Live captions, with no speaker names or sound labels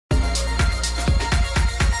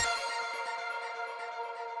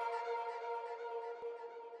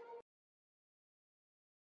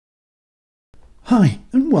Hi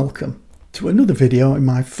and welcome to another video in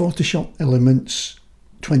my Photoshop Elements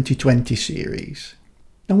 2020 series.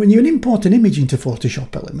 Now when you import an image into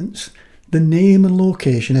Photoshop Elements, the name and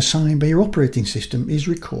location assigned by your operating system is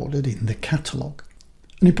recorded in the catalogue.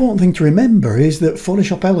 An important thing to remember is that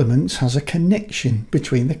Photoshop Elements has a connection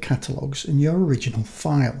between the catalogues and your original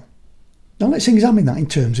file. Now let's examine that in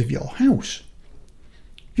terms of your house.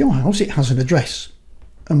 Your house, it has an address,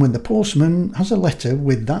 and when the postman has a letter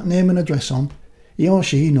with that name and address on, he or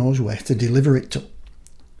she knows where to deliver it to.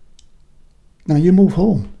 Now you move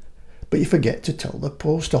home, but you forget to tell the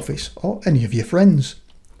post office or any of your friends.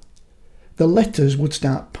 The letters would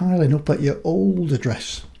start piling up at your old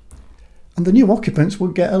address, and the new occupants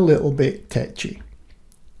would get a little bit tetchy.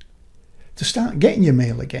 To start getting your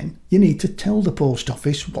mail again, you need to tell the post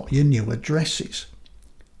office what your new address is.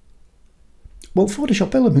 Well,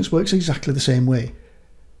 Photoshop Elements works exactly the same way.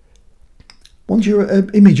 Once your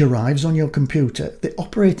image arrives on your computer, the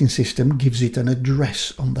operating system gives it an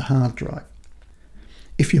address on the hard drive.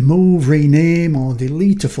 If you move, rename or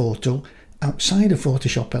delete a photo outside of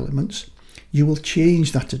Photoshop Elements, you will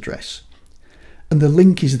change that address, and the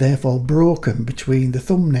link is therefore broken between the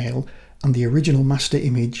thumbnail and the original master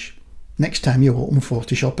image next time you open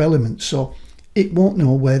Photoshop Elements, so it won't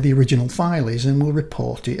know where the original file is and will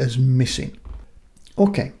report it as missing.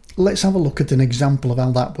 Okay, let's have a look at an example of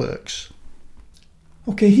how that works.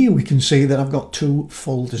 Okay, here we can see that I've got two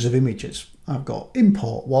folders of images. I've got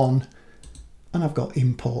import 1 and I've got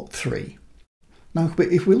import 3. Now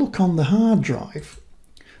if we look on the hard drive,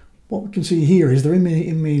 what we can see here is that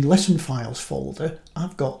in my lesson files folder,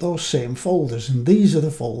 I've got those same folders, and these are the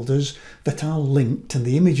folders that are linked, and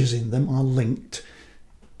the images in them are linked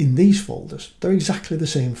in these folders. They're exactly the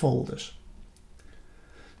same folders.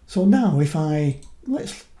 So now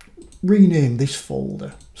let's rename this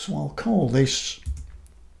folder. So I'll call this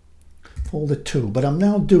folder 2, but I'm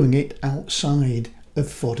now doing it outside of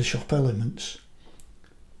Photoshop Elements.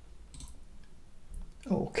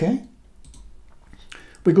 Okay.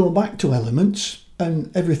 We go back to Elements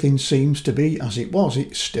and everything seems to be as it was.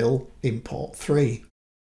 It's still import 3.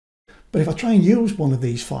 But if I try and use one of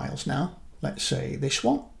these files now, let's say this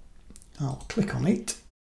one, I'll click on it.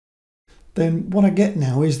 Then what I get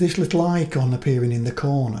now is this little icon appearing in the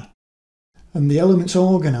corner. And the Elements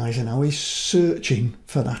Organizer now is searching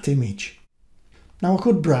for that image. Now I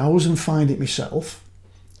could browse and find it myself,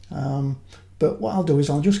 but what I'll do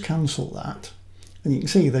is I'll just cancel that. And you can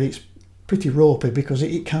see that it's pretty ropey because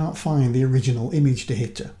it can't find the original image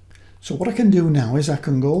data. So what I can do now is I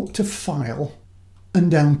can go to File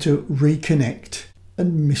and down to Reconnect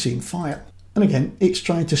and Missing File. And again, it's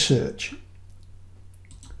trying to search.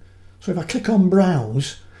 So if I click on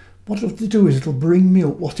Browse, what it'll do is it'll bring me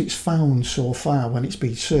up what it's found so far when it's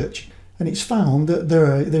been searching. And it's found that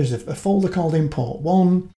there's a folder called import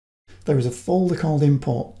 1, there is a folder called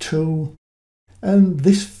import 2, and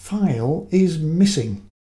this file is missing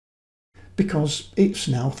because it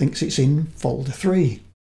now thinks it's in folder 3.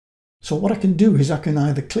 So what I can do is I can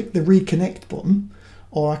either click the reconnect button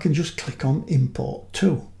or I can just click on import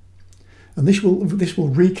 2. And this will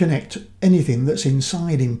reconnect anything that's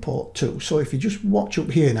inside import 2. So if you just watch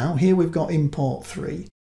up here now, here we've got import 3.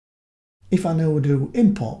 If I now do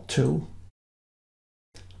import 2,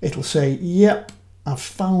 it'll say, yep, I've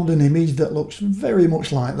found an image that looks very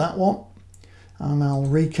much like that one, and I'll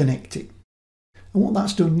reconnect it. And what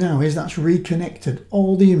that's done now is that's reconnected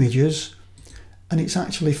all the images, and it's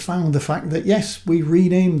actually found the fact that yes, we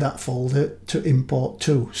renamed that folder to import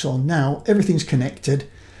 2. So now everything's connected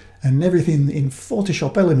and everything in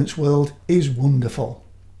Photoshop Elements world is wonderful.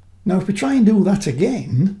 Now if we try and do that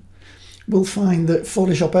again, we'll find that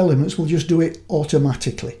Photoshop Elements will just do it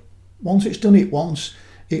automatically. Once it's done it once,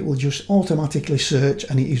 it will just automatically search,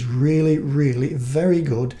 and it is really, really very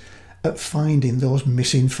good at finding those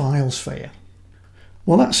missing files for you.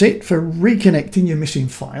 Well, that's it for reconnecting your missing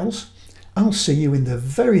files. I'll see you in the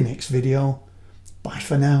very next video. Bye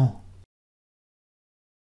for now.